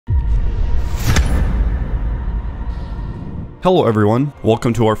Hello everyone,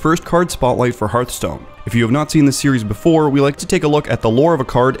 welcome to our first card spotlight for Hearthstone. If you have not seen this series before, we like to take a look at the lore of a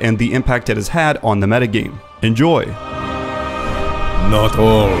card and the impact it has had on the metagame. Enjoy! Not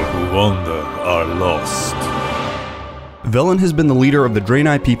all who wander are lost. Velen has been the leader of the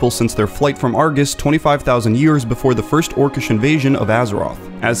Draenei people since their flight from Argus 25,000 years before the first Orcish invasion of Azeroth.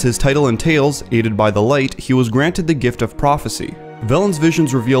 As his title entails, aided by the light, he was granted the gift of prophecy. Velen's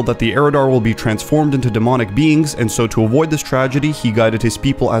visions revealed that the Eredar will be transformed into demonic beings, and so to avoid this tragedy, he guided his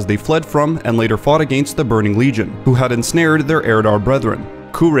people as they fled from and later fought against the Burning Legion, who had ensnared their Eredar brethren.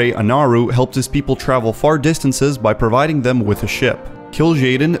 Kure Anaru helped his people travel far distances by providing them with a ship.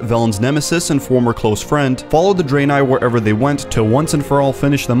 Kil'jaeden, Velen's nemesis and former close friend, followed the Draenei wherever they went to once and for all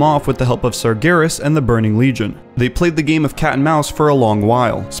finish them off with the help of Sargeras and the Burning Legion. They played the game of cat and mouse for a long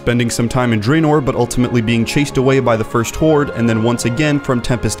while, spending some time in Draenor but ultimately being chased away by the First Horde and then once again from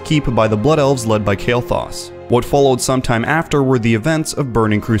Tempest Keep by the Blood Elves led by Kael'thas. What followed sometime after were the events of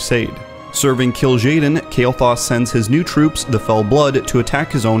Burning Crusade. Serving Kil'jaeden, Kael'thas sends his new troops, the Fell Blood, to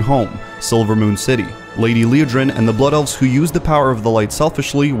attack his own home, Silvermoon City. Lady Liudrin and the Blood Elves who used the power of the light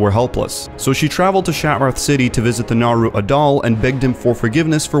selfishly were helpless, so she traveled to Shattrath City to visit the Naru Adal and begged him for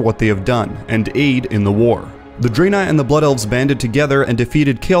forgiveness for what they have done, and aid in the war. The Draenei and the Blood Elves banded together and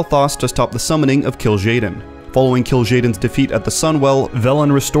defeated Kael'thas to stop the summoning of Kil'jaeden. Following Kil'jaeden's defeat at the Sunwell,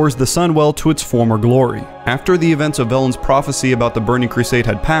 Velen restores the Sunwell to its former glory. After the events of Velen's prophecy about the Burning Crusade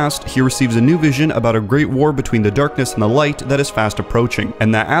had passed, he receives a new vision about a great war between the darkness and the light that is fast approaching,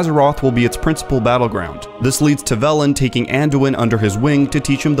 and that Azeroth will be its principal battleground. This leads to Velen taking Anduin under his wing to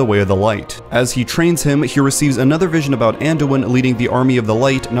teach him the way of the light. As he trains him, he receives another vision about Anduin leading the army of the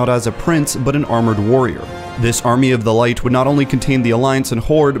light not as a prince but an armored warrior. This army of the light would not only contain the Alliance and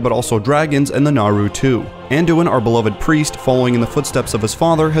Horde, but also dragons and the Naru too. Anduin, our beloved priest, following in the footsteps of his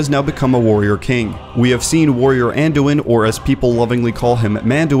father, has now become a warrior king. We have seen Warrior Anduin, or as people lovingly call him,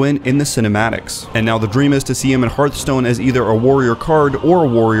 Manduin, in the cinematics. And now the dream is to see him in Hearthstone as either a warrior card or a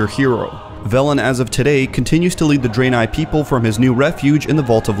warrior hero. Velen, as of today, continues to lead the Draenei people from his new refuge in the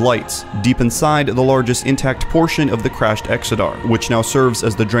Vault of Lights, deep inside the largest intact portion of the crashed Exodar, which now serves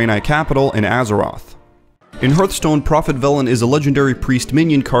as the Draenei capital in Azeroth. In Hearthstone, Prophet Velen is a legendary priest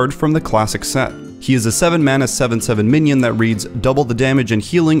minion card from the classic set. He is a 7-mana 7/7 minion that reads double the damage and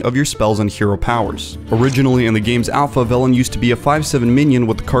healing of your spells and hero powers. Originally in the game's alpha, Velen used to be a 5/7 minion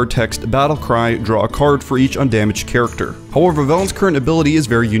with the card text battle cry, draw a card for each undamaged character. However, Velen's current ability is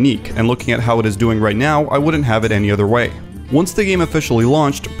very unique, and looking at how it is doing right now, I wouldn't have it any other way. Once the game officially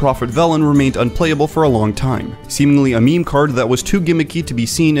launched, Prophet Velen remained unplayable for a long time, seemingly a meme card that was too gimmicky to be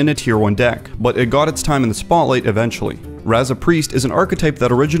seen in a tier 1 deck, but it got its time in the spotlight eventually. Raza Priest is an archetype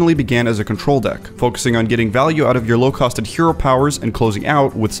that originally began as a control deck, focusing on getting value out of your low-costed hero powers and closing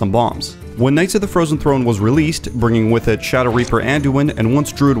out with some bombs. When Knights of the Frozen Throne was released, bringing with it Shadow Reaper Anduin, and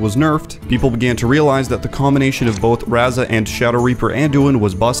once Druid was nerfed, people began to realize that the combination of both Raza and Shadow Reaper Anduin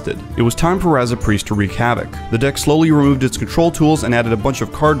was busted. It was time for Raza Priest to wreak havoc. The deck slowly removed its control tools and added a bunch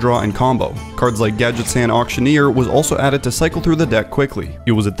of card draw and combo. Cards like Gadgetzan Auctioneer was also added to cycle through the deck quickly.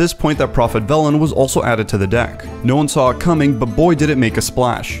 It was at this point that Prophet Velen was also added to the deck. No one saw it coming, but boy did it make a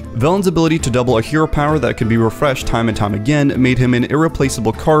splash. Velen's ability to double a hero power that could be refreshed time and time again made him an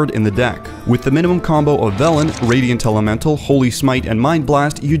irreplaceable card in the deck. With the minimum combo of Velen, Radiant Elemental, Holy Smite, and Mind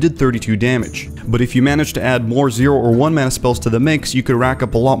Blast, you did 32 damage. But if you managed to add more 0 or 1 mana spells to the mix, you could rack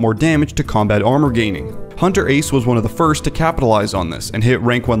up a lot more damage to combat armor gaining. Hunter Ace was one of the first to capitalize on this and hit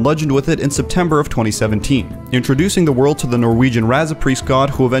rank 1 legend with it in September of 2017, introducing the world to the Norwegian Raza Priest god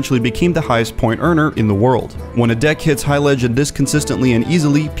who eventually became the highest point earner in the world. When a deck hits high legend this consistently and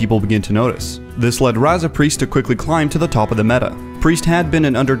easily, people begin to notice. This led Raza Priest to quickly climb to the top of the meta. Priest had been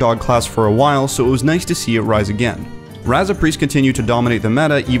an underdog class for a while, so it was nice to see it rise again. Raza Priest continued to dominate the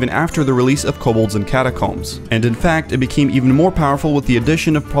meta even after the release of Kobolds and Catacombs, and in fact it became even more powerful with the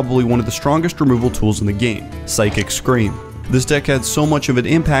addition of probably one of the strongest removal tools in the game, Psychic Scream. This deck had so much of an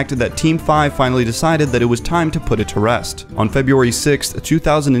impact that Team 5 finally decided that it was time to put it to rest. On February 6,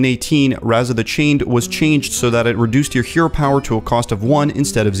 2018, Raza the Chained was changed so that it reduced your hero power to a cost of 1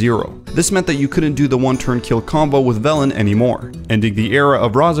 instead of 0. This meant that you couldn't do the one-turn kill combo with Velen anymore, ending the era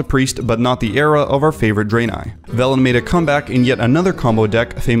of Raza Priest but not the era of our favorite Draenei. Velen made a comeback in yet another combo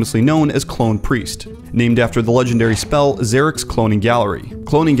deck famously known as Clone Priest, named after the legendary spell Zarek's Cloning Gallery.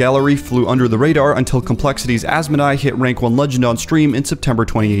 Cloning Gallery flew under the radar until Complexity's Asmodai hit rank 1 legend on stream in September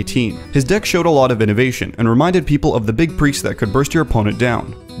 2018. His deck showed a lot of innovation and reminded people of the big priest that could burst your opponent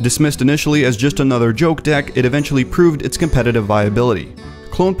down. Dismissed initially as just another joke deck, it eventually proved its competitive viability.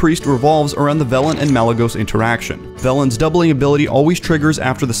 Clone Priest revolves around the Velen and Malygos interaction. Velen's doubling ability always triggers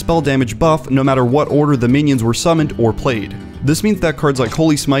after the spell damage buff no matter what order the minions were summoned or played. This means that cards like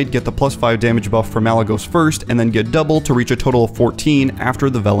Holy Smite get the +5 damage buff for Malygos first, and then get double to reach a total of 14 after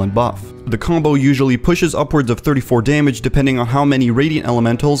the Velen buff. The combo usually pushes upwards of 34 damage depending on how many Radiant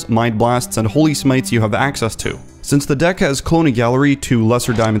Elementals, Mind Blasts, and Holy Smites you have access to. Since the deck has Cloning Gallery, 2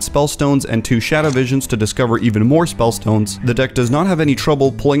 Lesser Diamond Spellstones, and 2 Shadow Visions to discover even more Spellstones, the deck does not have any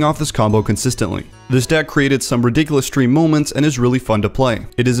trouble pulling off this combo consistently. This deck created some ridiculous stream moments and is really fun to play.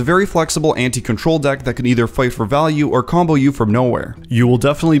 It is a very flexible anti-control deck that can either fight for value or combo you from nowhere. You will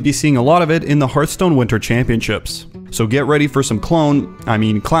definitely be seeing a lot of it in the Hearthstone Winter Championships. So get ready for some Clown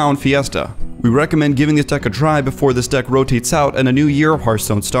Fiesta. We recommend giving this deck a try before this deck rotates out and a new year of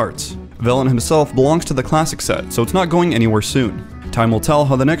Hearthstone starts. Velen himself belongs to the Classic set, so it's not going anywhere soon. Time will tell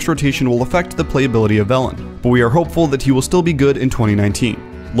how the next rotation will affect the playability of Velen, but we are hopeful that he will still be good in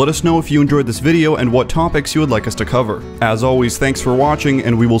 2019. Let us know if you enjoyed this video and what topics you would like us to cover. As always, thanks for watching,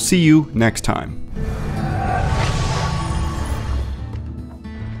 and we will see you next time.